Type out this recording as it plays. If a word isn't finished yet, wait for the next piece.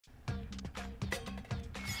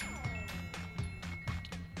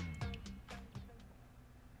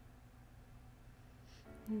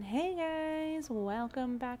Hey guys,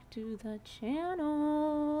 welcome back to the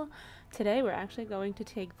channel. Today we're actually going to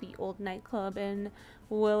take the old nightclub in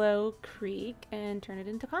Willow Creek and turn it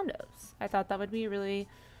into condos. I thought that would be a really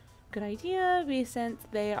good idea since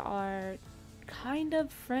they are kind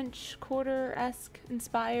of French Quarter-esque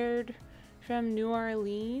inspired from New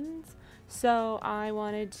Orleans. So I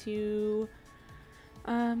wanted to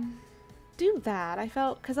do that. I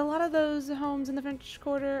felt, because a lot of those homes in the French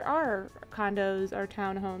Quarter are condos or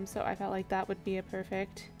townhomes, so I felt like that would be a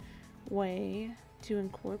perfect way to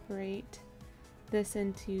incorporate this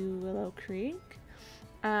into Willow Creek.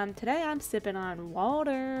 Today I'm sipping on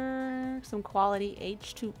water, some quality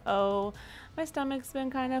H2O. My stomach's been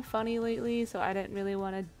kind of funny lately, so I didn't really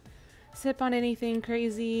want to sip on anything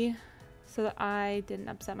crazy so that I didn't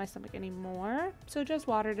upset my stomach anymore. So just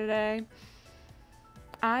water today.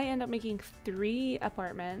 I end up making 3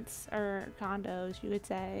 apartments, or condos, you would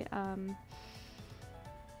say. I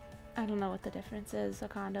don't know what the difference is. A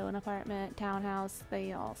condo, an apartment, townhouse,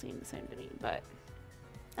 they all seem the same to me, but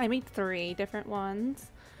I made 3 different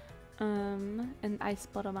ones. And I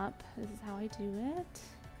split them up. This is how I do it.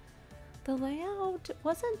 The layout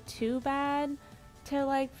wasn't too bad to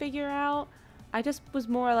like figure out. I just was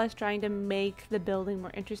more or less trying to make the building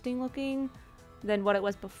more interesting looking than what it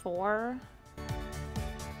was before.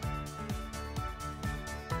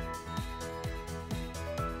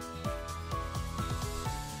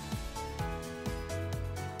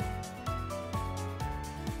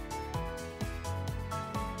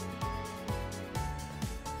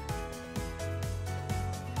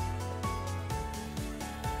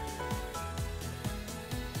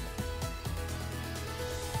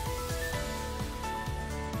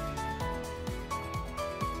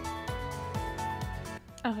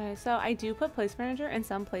 Okay, so I do put place furniture in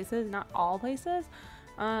some places, not all places.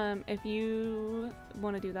 If you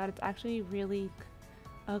want to do that, it's actually really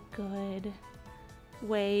a good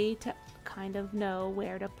way to kind of know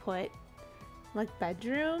where to put like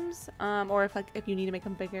bedrooms, or if you need to make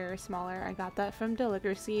them bigger or smaller. I got that from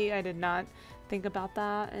Delicacy. I did not think about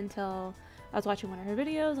that until I was watching one of her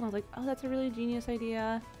videos, and I was like, oh, that's a really genius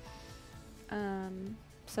idea.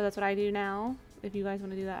 So that's what I do now. If you guys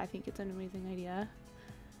want to do that, I think it's an amazing idea.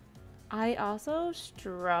 I also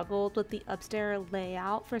struggled with the upstairs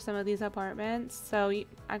layout for some of these apartments, so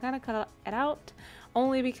I kind of cut it out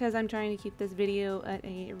only because I'm trying to keep this video at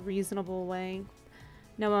a reasonable length.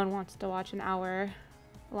 No one wants to watch an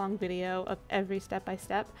hour-long video of every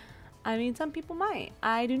step-by-step. I mean, some people might.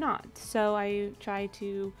 I do not. So I try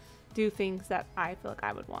to do things that I feel like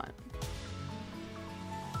I would want.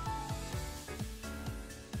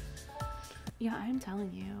 Yeah, I'm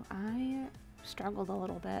telling you, I struggled a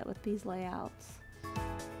little bit with these layouts.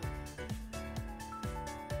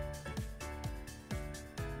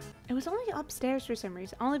 It was only upstairs for some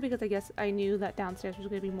reason, only because I guess I knew that downstairs was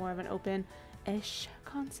going to be more of an open-ish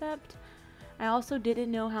concept. I also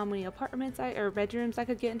didn't know how many apartments or bedrooms I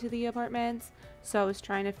could get into the apartments, so I was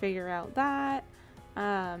trying to figure out that.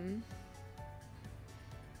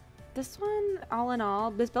 This one, all in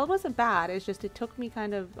all, this build wasn't bad. It's just it took me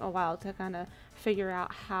kind of a while to kind of figure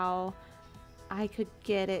out how I could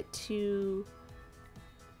get it to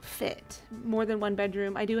fit more than one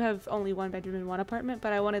bedroom. I do have only 1 bedroom in one apartment,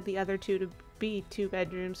 but I wanted the other 2 to be 2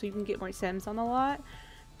 bedrooms so you can get more Sims on the lot.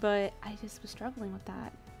 But I just was struggling with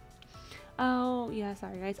that. Oh yeah,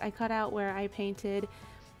 sorry guys. I cut out where I painted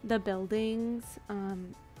the buildings.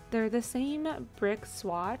 They're the same brick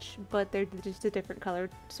swatch, but they're just a different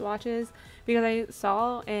colored swatches because I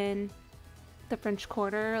saw in the French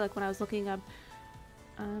Quarter, like when I was looking up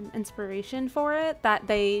inspiration for it, that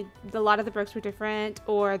a lot of the bricks were different,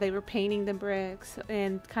 or they were painting the bricks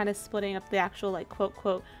and kind of splitting up the actual like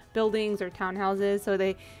quote buildings or townhouses, so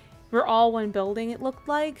they were all one building, it looked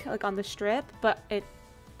like on the strip, but it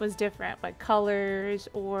was different, like colors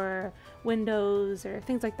or windows or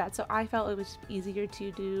things like that. So I felt it was easier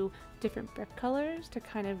to do different brick colors to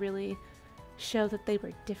kind of really show that they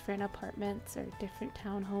were different apartments or different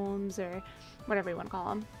townhomes or whatever you want to call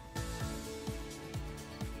them.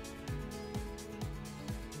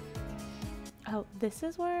 Oh, this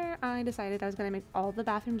is where I decided I was going to make all the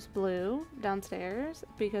bathrooms blue downstairs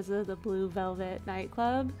because of the blue velvet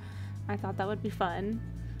nightclub. I thought that would be fun.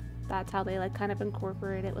 That's how they like kind of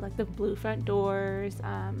incorporate it with like the blue front doors.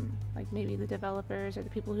 Like maybe the developers or the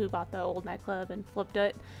people who bought the old nightclub and flipped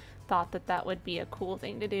it thought that that would be a cool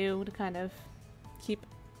thing to do to kind of keep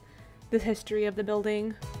the history of the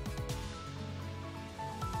building.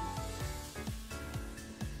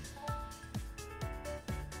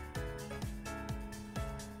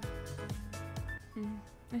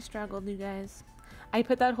 I struggled, you guys. I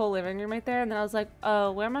put that whole living room right there, and then I was like,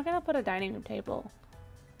 oh, where am I gonna put a dining room table?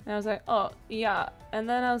 And I was like, oh, yeah. And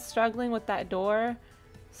then I was struggling with that door.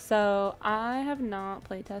 So I have not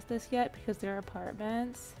playtested this yet because they're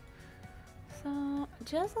apartments. So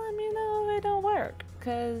just let me know if it don't work,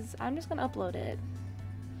 because I'm just gonna upload it.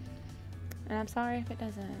 And I'm sorry if it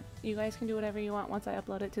doesn't. You guys can do whatever you want once I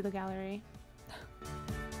upload it to the gallery.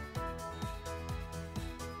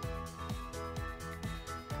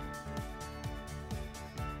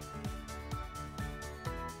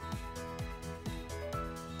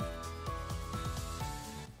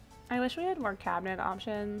 I wish we had more cabinet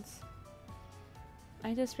options.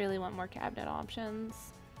 I just really want more cabinet options.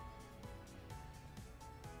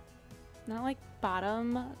 Not like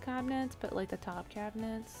bottom cabinets, but like the top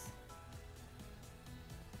cabinets.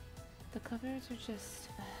 The cupboards are just...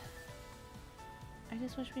 I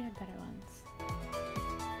just wish we had better ones.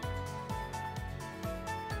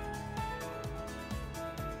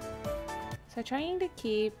 So I'm trying to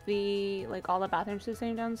keep the, like, all the bathrooms the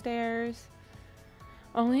same downstairs.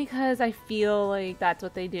 Only because I feel like that's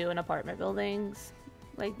what they do in apartment buildings.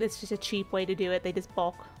 Like, it's just a cheap way to do it. They just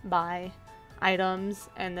bulk buy items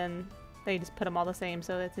and then they just put them all the same,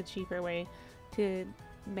 so it's a cheaper way to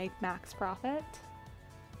make max profit.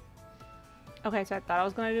 Okay, so I thought I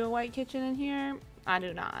was gonna do a white kitchen in here. I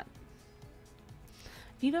do not.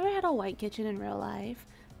 If you've ever had a white kitchen in real life,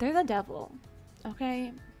 they're the devil,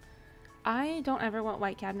 okay? I don't ever want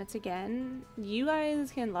white cabinets again. You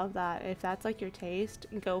guys can love that. If that's like your taste,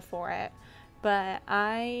 go for it. But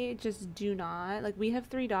I just do not. Like, we have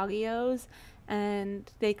 3 doggios and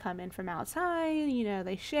they come in from outside, you know,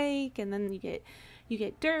 they shake, and then you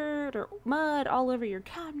get dirt or mud all over your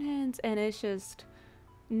cabinets, and it's just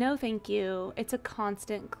no thank you. It's a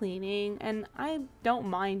constant cleaning, and I don't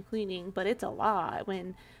mind cleaning, but it's a lot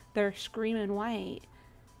when they're screaming white.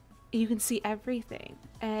 You can see everything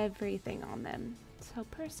on them. So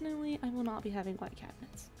personally, I will not be having white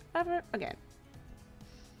cabinets ever again.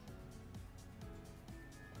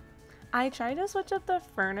 I try to switch up the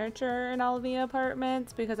furniture in all the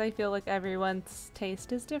apartments because I feel like everyone's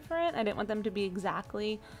taste is different. I didn't want them to be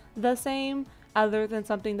exactly the same, other than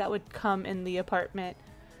something that would come in the apartment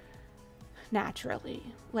naturally.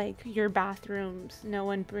 Like your bathrooms, no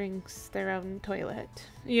one brings their own toilet.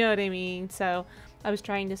 You know what I mean? So I was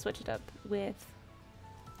trying to switch it up with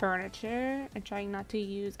furniture and trying not to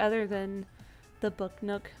use, other than the book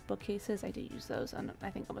nook bookcases, I do use those on I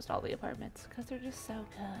think almost all the apartments because they're just so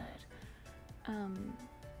good.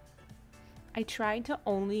 I tried to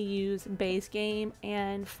only use base game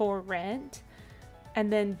and for rent,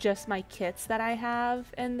 and then just my kits that I have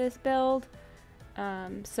in this build,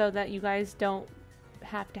 so that you guys don't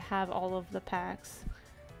have to have all of the packs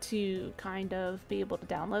to kind of be able to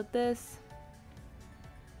download this.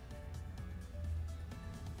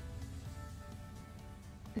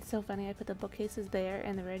 It's so funny, I put the bookcases there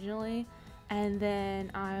and originally, and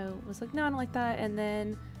then I was like, no, I don't like that, and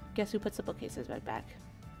then guess who puts the bookcases right back?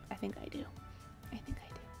 I think I do. I think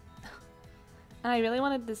I do. And I really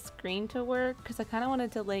wanted the screen to work because I kind of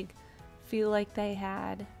wanted to like feel like they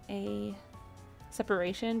had a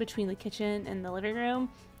separation between the kitchen and the living room,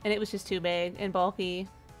 and it was just too big and bulky,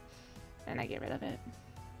 and I get rid of it.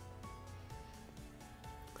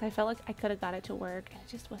 Because I felt like I could have got it to work and it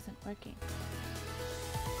just wasn't working.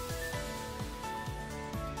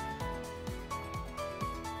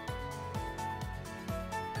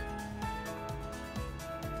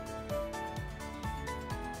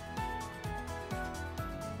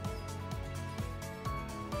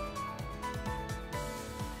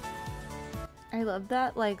 I love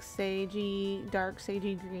that like sagey, dark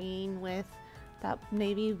sagey green with that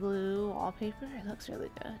navy blue wallpaper. It looks really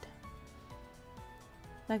good.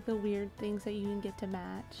 Like the weird things that you can get to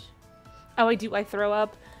match. Oh, I throw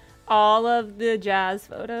up all of the jazz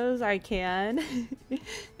photos I can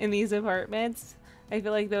in these apartments. I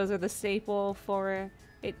feel like those are the staple for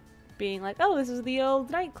it being like, oh, this is the old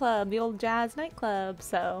nightclub, the old jazz nightclub.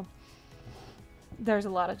 So there's a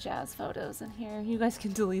lot of jazz photos in here. You guys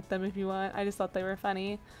can delete them if you want. I just thought they were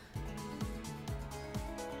funny.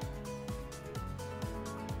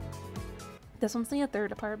 This one's the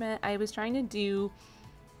 3rd apartment. I was trying to do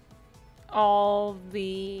all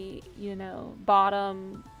the, you know,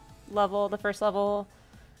 bottom level, the first level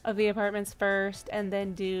of the apartments first, and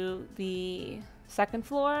then do the 2nd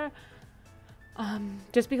floor.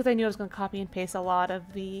 Just because I knew I was going to copy and paste a lot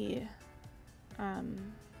of the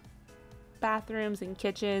bathrooms and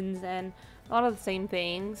kitchens and a lot of the same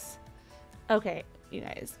things. Okay, you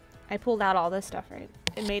guys, I pulled out all this stuff, right?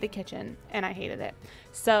 it made a kitchen and I hated it.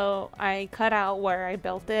 So I cut out where I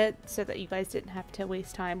built it so that you guys didn't have to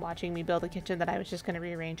waste time watching me build a kitchen that I was just going to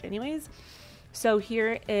rearrange anyways. So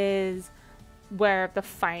here is where the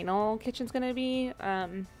final kitchen's going to be.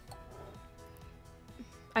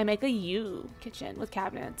 I make a U kitchen with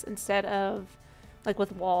cabinets instead of like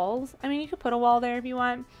with walls. I mean, you could put a wall there if you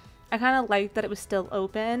want. I kind of like that it was still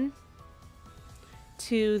open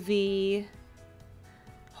to the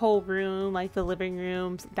whole room, like the living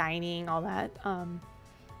rooms, dining, all that,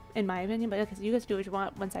 in my opinion. But okay, so you guys do what you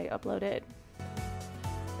want once I upload it.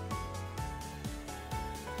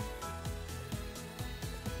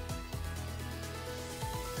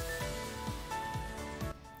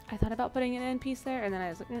 I thought about putting an end piece there, and then I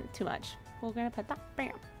was like, too much. We're gonna put that,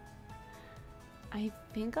 bam. I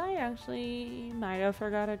think I actually might have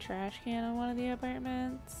forgot a trash can in one of the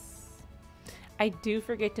apartments. I do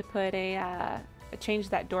forget to put change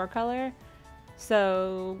that door color.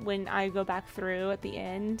 So when I go back through at the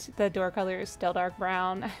end, the door color is still dark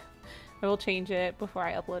brown. I will change it before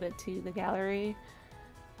I upload it to the gallery.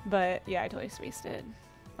 But yeah, I totally spaced it.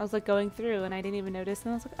 I was like going through and I didn't even notice,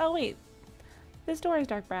 and I was like, oh wait, this door is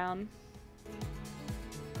dark brown.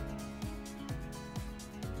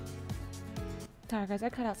 Sorry guys, I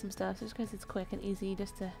cut out some stuff just because it's quick and easy,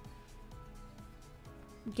 just to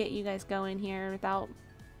get you guys going here without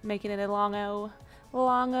making it a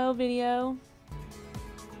long-o video.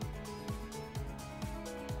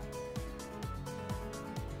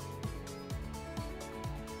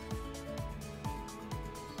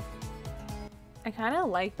 I kind of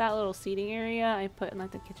like that little seating area I put in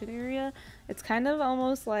like the kitchen area. It's kind of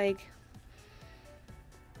almost like,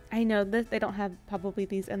 I know that they don't have probably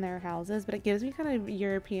these in their houses, but it gives me kind of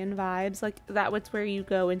European vibes. Like that was where you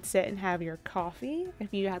go and sit and have your coffee.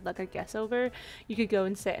 If you had like a guest over, you could go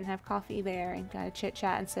and sit and have coffee there and kind of chit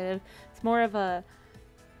chat instead of, it's more of a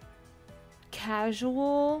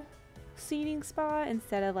casual seating spot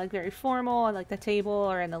instead of like very formal, like the table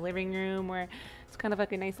or in the living room, where it's kind of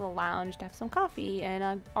like a nice little lounge to have some coffee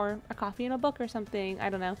and or a coffee and a book or something. I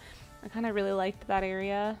don't know. I kind of really liked that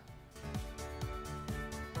area.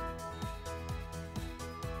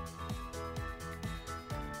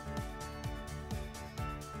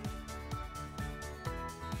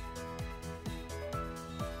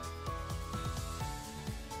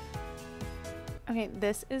 Okay,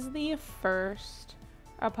 this is the first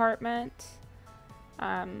apartment.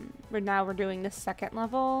 We're doing the second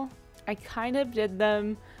level. I kind of did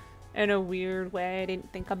them in a weird way. I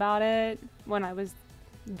didn't think about it when I was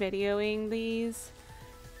videoing these.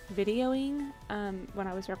 When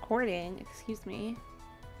I was recording, excuse me.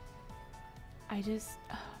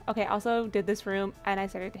 Okay, also did this room and I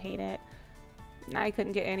started to hate it. I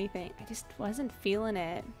couldn't get anything. I just wasn't feeling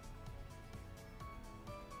it.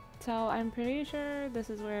 So I'm pretty sure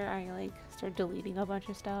this is where I like start deleting a bunch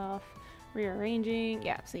of stuff, rearranging.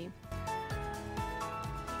 Yeah, see.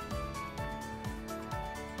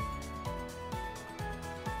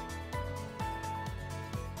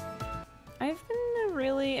 I've been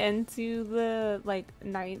really into the like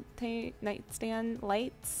nightstand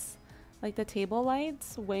lights, like the table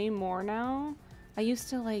lights, way more now. I used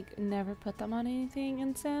to like never put them on anything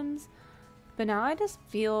in Sims, but now I just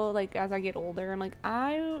feel like as I get older, I'm like,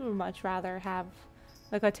 I would much rather have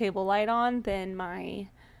like a table light on than my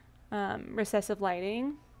recessive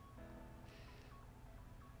lighting,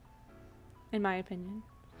 in my opinion.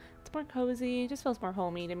 It's more cozy, it just feels more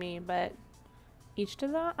homey to me, but each to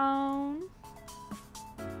their own.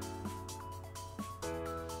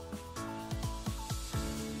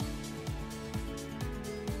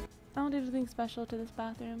 I don't do anything special to this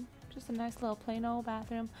bathroom. Just a nice little plain old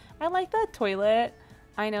bathroom. I like that toilet.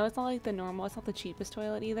 I know it's not like the normal, it's not the cheapest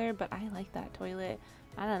toilet either, but I like that toilet.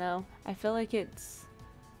 I don't know. I feel like it's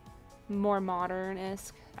more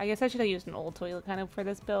modern-esque. I guess I should have used an old toilet kind of for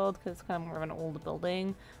this build because it's kind of more of an old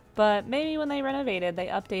building. But maybe when they renovated, they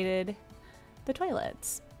updated the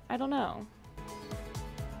toilets. I don't know.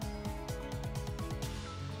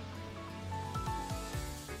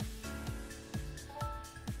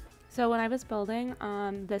 So when I was building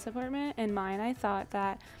this apartment in mine, I thought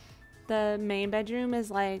that the main bedroom is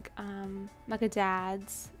like a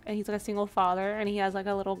dad's, and he's like a single father, and he has like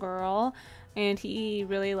a little girl, and he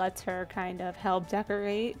really lets her kind of help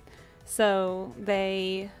decorate. So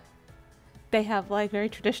they have like very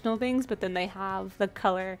traditional things, but then they have the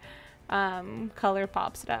color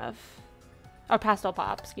pop stuff, or pastel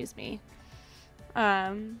pop, excuse me,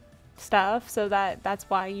 stuff. So that's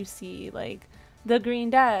why you see like the green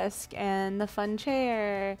desk and the fun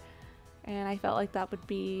chair, and I felt like that would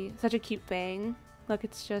be such a cute thing. Look,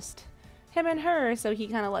 it's just him and her, so he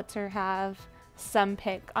kind of lets her have some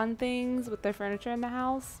pick on things with the furniture in the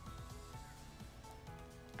house.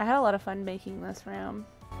 I had a lot of fun making this room.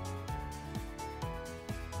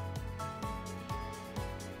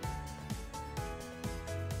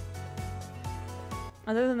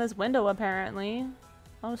 Other than this window, apparently.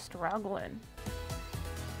 I was struggling.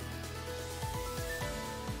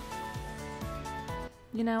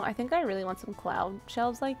 You know, I think I really want some cloud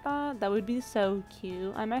shelves like that. That would be so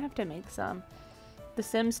cute. I might have to make some. The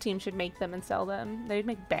Sims team should make them and sell them. They'd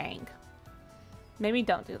make bank. Maybe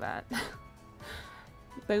don't do that.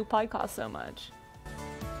 They would probably cost so much.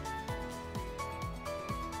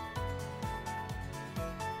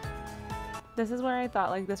 This is where I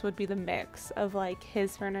thought like this would be the mix of like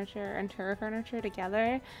his furniture and her furniture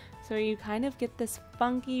together. So you kind of get this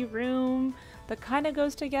funky room that kind of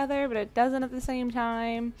goes together, but it doesn't at the same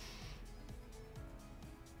time.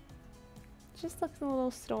 It just looks a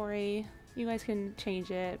little story. You guys can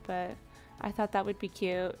change it, but I thought that would be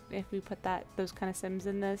cute if we put those kind of Sims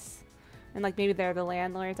in this. And like maybe they're the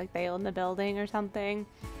landlords, like they own the building or something.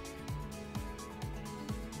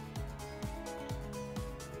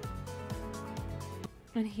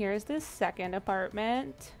 And here's this second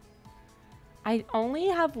apartment. I only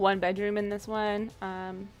have one bedroom in this one.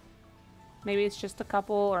 Maybe it's just a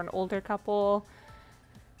couple or an older couple.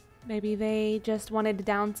 Maybe they just wanted to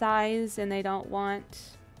downsize and they don't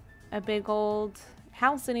want a big old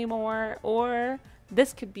house anymore. Or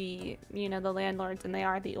this could be, you know, the landlords and they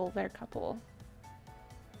are the older couple.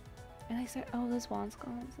 And I said, oh, those wall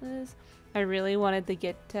sconces. I really wanted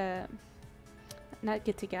to not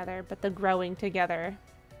get together, but the growing together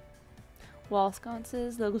wall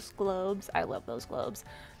sconces, those globes. I love those globes.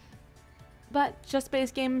 But just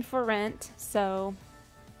base game for rent, so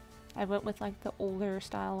I went with like the older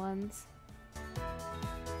style ones.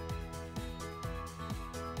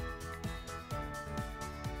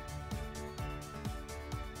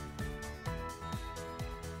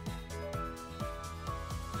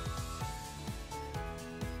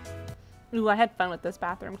 Ooh, I had fun with this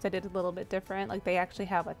bathroom because I did a little bit different. Like they actually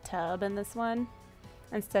have a tub in this one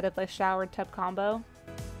instead of the shower tub combo.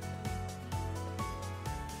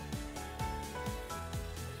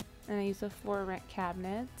 And I used the 4 rent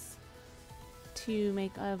cabinets to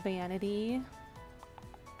make a vanity.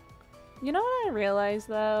 You know what I realized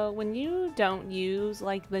though? When you don't use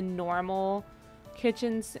like the normal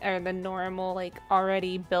kitchens or the normal like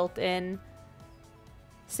already built-in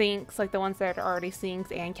sinks, like the ones that are already sinks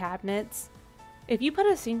and cabinets, if you put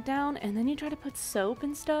a sink down and then you try to put soap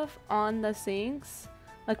and stuff on the sinks,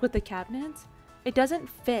 like with the cabinets, it doesn't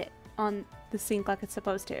fit on the sink like it's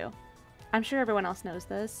supposed to. I'm sure everyone else knows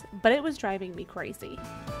this, but it was driving me crazy.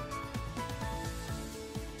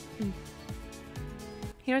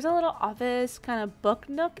 Here's a little office kind of book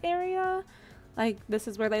nook area. Like this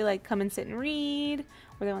is where they like come and sit and read,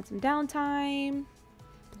 where they want some downtime.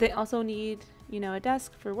 But they also need, you know, a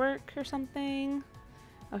desk for work or something.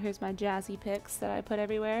 Oh, here's my jazzy pics that I put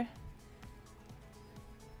everywhere.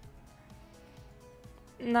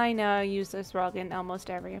 And I know I use this rug in almost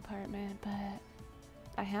every apartment, but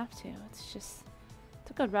I have to. It's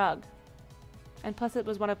a good rug. And plus it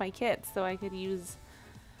was one of my kits, so I could use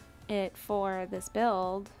it for this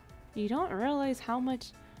build. You don't realize how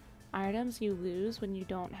much items you lose when you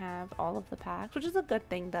don't have all of the packs, which is a good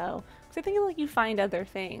thing though, because I think like you find other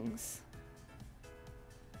things.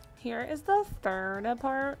 Here is the third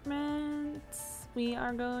apartment we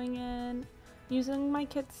are going in using my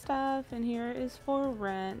kit stuff, and here is for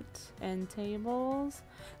rent and tables.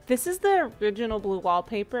 This is the original blue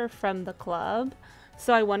wallpaper from the club,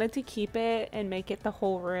 so I wanted to keep it and make it the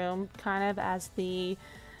whole room kind of as the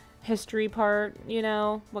history part, you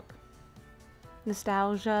know, what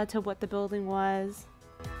nostalgia to what the building was.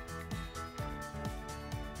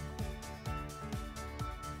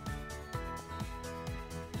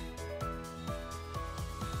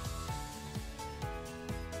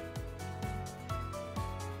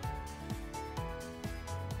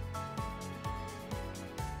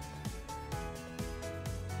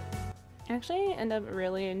 I actually end up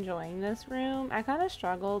really enjoying this room. I kind of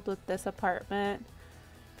struggled with this apartment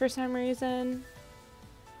for some reason.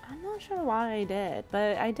 I'm not sure why I did,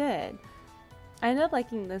 but I did. I ended up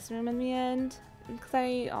liking this room in the end because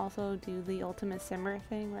I also do the ultimate simmer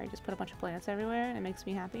thing where I just put a bunch of plants everywhere and it makes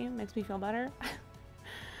me happy. It makes me feel better.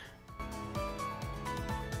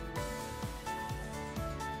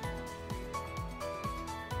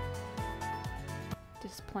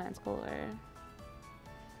 Just plants galore.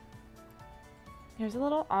 Here's a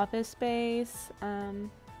little office space.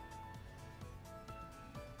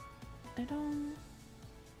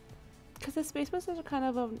 Because the space was such a kind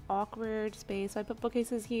of an awkward space, so I put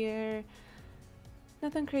bookcases here.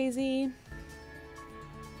 Nothing crazy.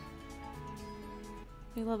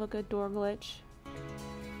 We love a good door glitch.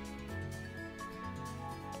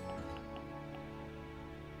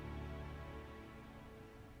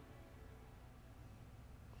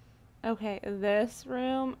 Okay, this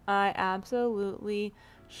room, I absolutely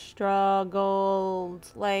struggled.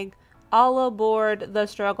 Like, all aboard the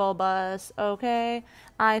struggle bus, okay?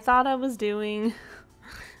 I thought I was doing...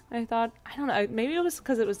 I don't know, maybe it was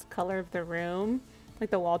because it was the color of the room. Like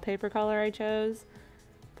the wallpaper color I chose.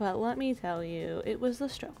 But let me tell you, it was the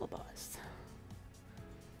struggle bus.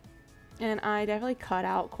 And I definitely cut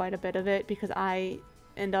out quite a bit of it because I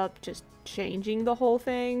end up just changing the whole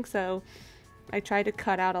thing, so... I tried to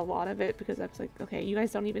cut out a lot of it because I was like, okay, you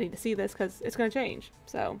guys don't even need to see this because it's going to change.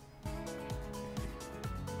 So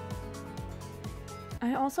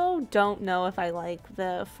I also don't know if I like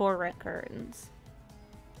the for rent curtains.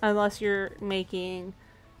 Unless you're making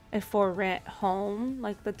a for rent home,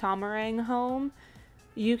 like the Tamarang home,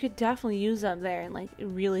 you could definitely use them there and like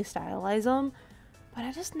really stylize them. But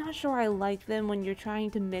I'm just not sure I like them when you're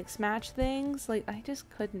trying to mix match things. Like, I just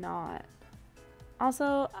could not.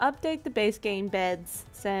 Also, update the base game beds,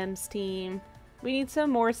 Sims team. We need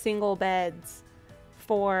some more single beds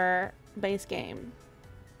for base game.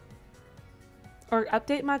 Or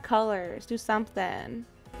update my colors, do something.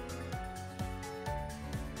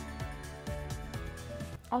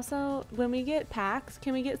 Also, when we get packs,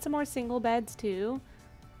 can we get some more single beds too?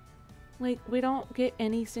 Like, we don't get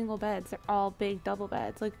any single beds, they're all big double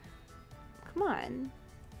beds. Like, come on.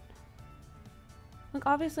 Like,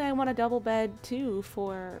 obviously I want a double bed too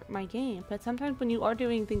for my game, but sometimes when you are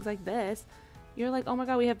doing things like this, you're like, oh my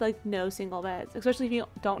god, we have like no single beds, especially if you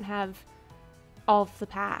don't have all of the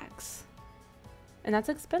packs. And that's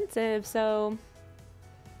expensive, so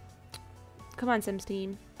come on, Sims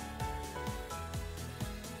team.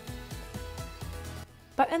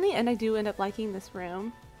 But in the end, I do end up liking this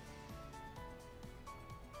room.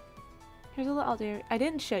 Here's a little area. I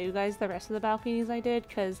didn't show you guys the rest of the balconies I did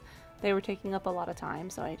because they were taking up a lot of time,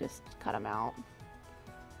 so I just cut them out.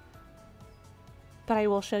 But I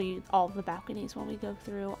will show you all of the balconies when we go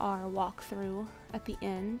through our walkthrough at the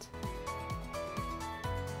end.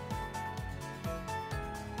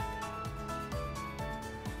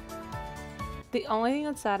 The only thing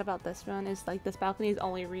that's sad about this one is like this balcony is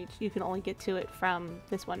only you can only get to it from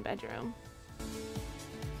this one bedroom.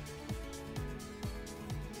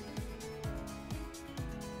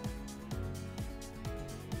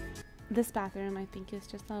 This bathroom, I think, is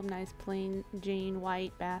just a nice plain Jane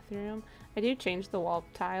white bathroom. I do change the wall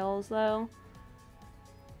tiles though,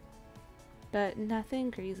 but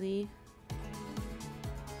nothing crazy.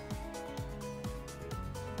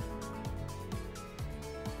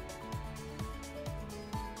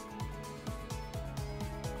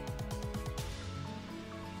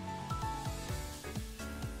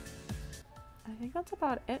 I think that's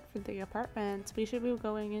about it for the apartments. We should be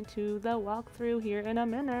going into the walkthrough here in a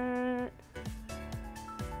minute.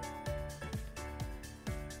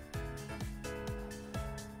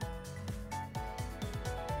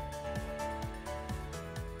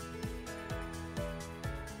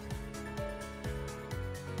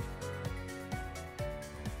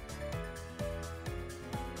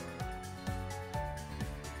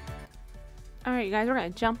 Alright guys, we're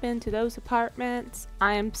gonna jump into those apartments.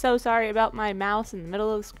 I am so sorry about my mouse in the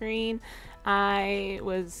middle of the screen. I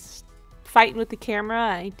was fighting with the camera,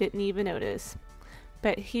 I didn't even notice.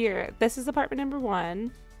 But here, this is apartment number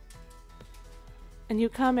 1. And you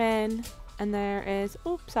come in and there is,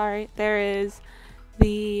 oops, sorry, there is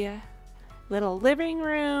the little living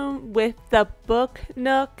room with the book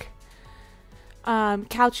nook,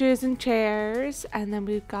 couches and chairs, and then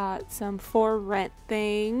we've got some for rent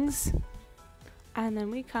things. And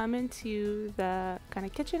then we come into the kind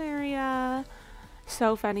of kitchen area.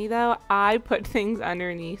 So funny though, I put things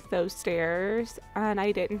underneath those stairs and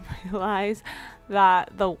I didn't realize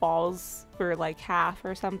that the walls were like half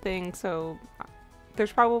or something. So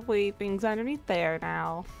there's probably things underneath there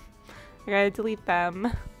now. I gotta delete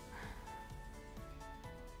them.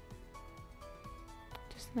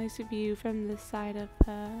 Just a nice view from this side of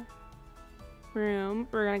the room.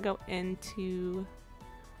 We're gonna go into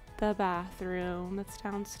the bathroom that's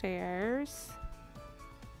downstairs.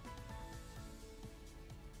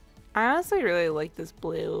 I honestly really like this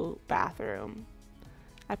blue bathroom.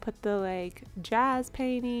 I put the like jazz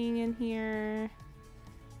painting in here.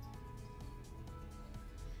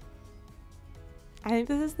 I think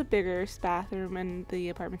this is the biggest bathroom in the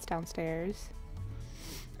apartments downstairs.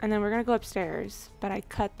 And then we're gonna go upstairs, but I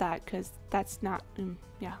cut that because that's not,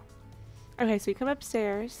 yeah. Okay, so we come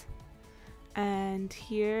upstairs. And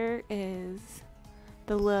here is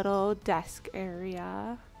the little desk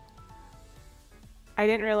area. I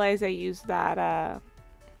didn't realize I used that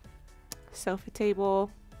sofa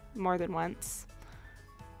table more than once.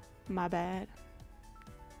 My bad.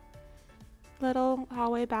 Little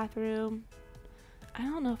hallway bathroom. I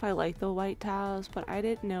don't know if I like the white tiles, but I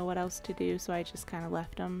didn't know what else to do, so I just kind of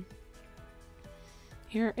left them.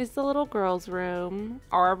 Here is the little girls' room,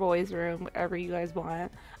 or boys' room, whatever you guys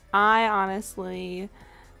want. I honestly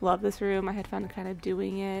love this room. I had fun kind of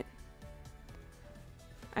doing it.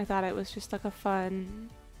 I thought it was just like a fun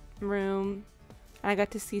room. I got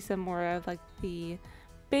to see some more of like the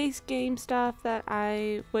base game stuff that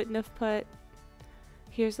I wouldn't have put.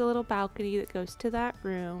 Here's a little balcony that goes to that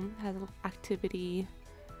room. It has a little activity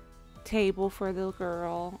table for the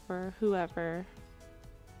girl or whoever.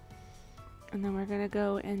 And then we're gonna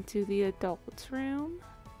go into the adults room.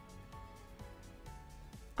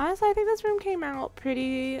 Honestly, I think this room came out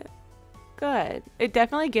pretty good. It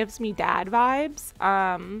definitely gives me dad vibes,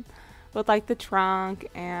 with like the trunk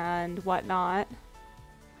and whatnot.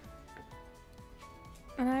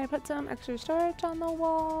 And I put some extra storage on the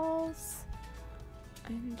walls.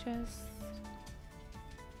 And just,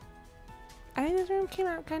 I think this room came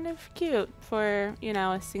out kind of cute for, you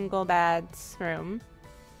know, a single dad's room.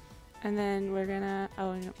 And then we're gonna,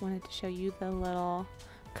 oh, I wanted to show you the little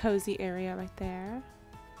cozy area right there.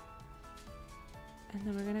 And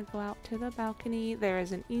then we're gonna go out to the balcony. There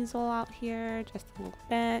is an easel out here, just a little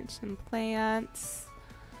bench and plants.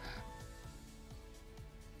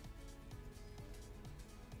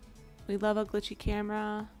 We love a glitchy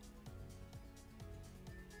camera.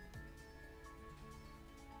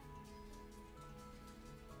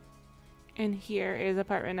 And here is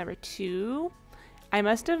apartment number 2. I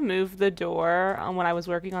must have moved the door when I was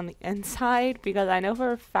working on the inside because I know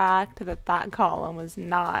for a fact that that column was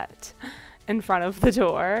not in front of the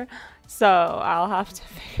door. So I'll have to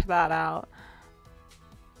figure that out.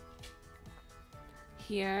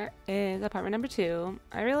 Here is apartment number 2.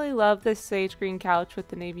 I really love this sage green couch with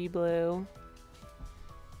the navy blue.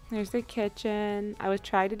 There's the kitchen. I was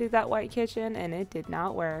trying to do that white kitchen and it did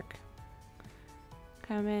not work.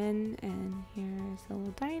 Come in, and here's the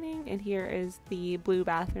little dining, and here is the blue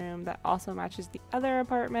bathroom that also matches the other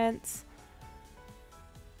apartments.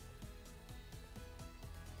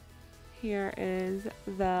 Here is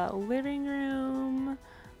the living room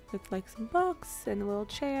with like some books and a little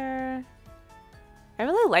chair. I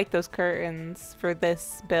really like those curtains for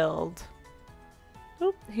this build.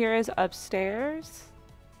 Oop, here is upstairs.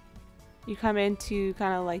 You come into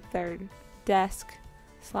kind of like their desk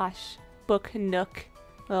slash book nook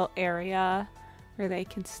little area where they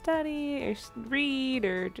can study or read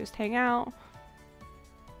or just hang out.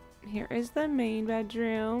 Here is the main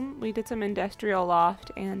bedroom. We did some industrial loft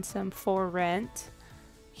and some for rent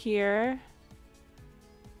here.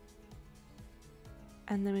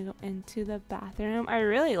 And then we go into the bathroom. I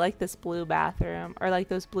really like this blue bathroom, or like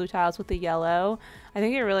those blue tiles with the yellow. I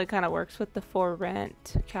think it really kind of works with the for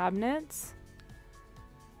rent cabinets.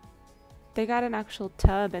 They got an actual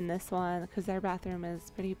tub in this one because their bathroom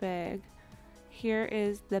is pretty big. Here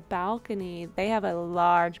is the balcony. They have a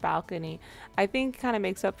large balcony. I think kind of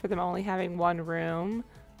makes up for them only having one room.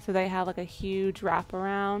 So they have like a huge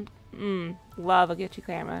wraparound. Love a glitchy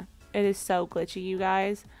camera. It is so glitchy, you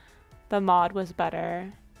guys. The mod was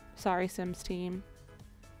better. Sorry, Sims team.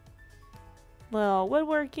 Little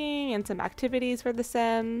woodworking and some activities for the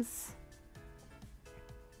Sims.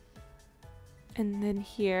 And then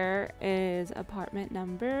here is apartment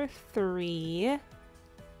number 3.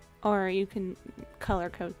 Or you can color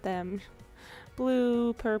code them.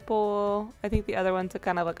 Blue, purple. I think the other one's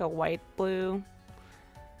kind of like a white blue.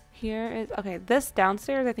 Here is, okay, this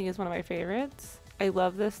downstairs I think is one of my favorites. I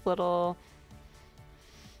love this little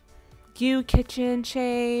U kitchen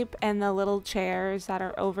shape and the little chairs that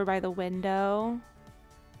are over by the window.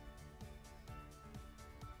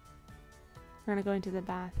 We're gonna go into the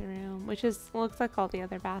bathroom, which is looks like all the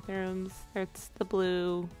other bathrooms. It's the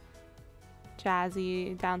blue,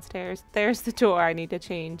 jazzy downstairs. There's the door I need to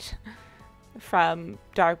change from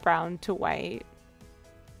dark brown to white.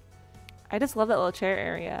 I just love that little chair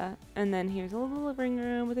area. And then here's a little living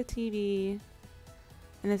room with a TV.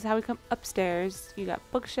 And this is how we come upstairs. You got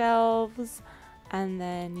bookshelves, and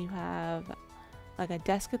then you have like a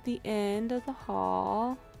desk at the end of the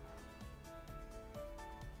hall.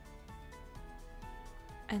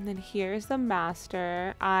 And then here's the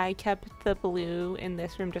master. I kept the blue in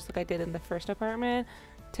this room just like I did in the first apartment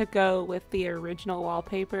to go with the original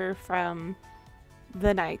wallpaper from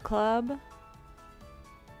the Nightclub.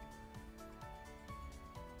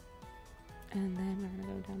 And then we're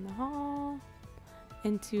gonna go down the hall.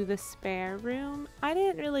 into the spare room. I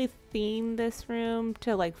didn't really theme this room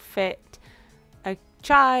to like fit a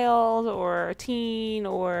child or a teen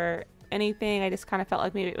or anything. I just kind of felt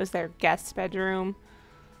like maybe it was their guest bedroom.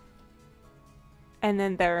 And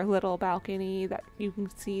then their little balcony that you can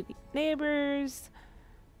see the neighbors.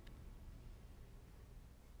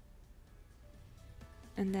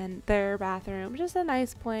 And then their bathroom, just a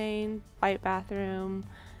nice plain white bathroom.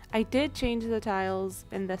 I did change the tiles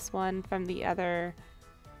in this one from the other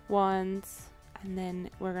ones. And then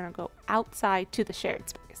we're gonna go outside to the shared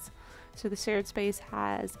space. So the shared space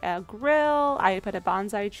has a grill. I put a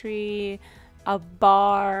bonsai tree, a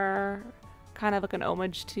bar, kind of like an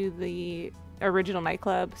homage to the original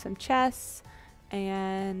Nightclub, some chests,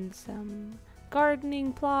 and some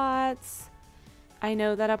gardening plots. I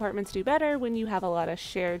know that apartments do better when you have a lot of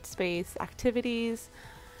shared space activities.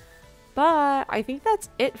 But I think that's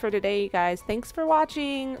it for today, guys. Thanks for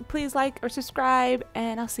watching. Please like or subscribe,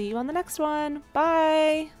 and I'll see you on the next one.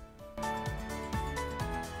 Bye!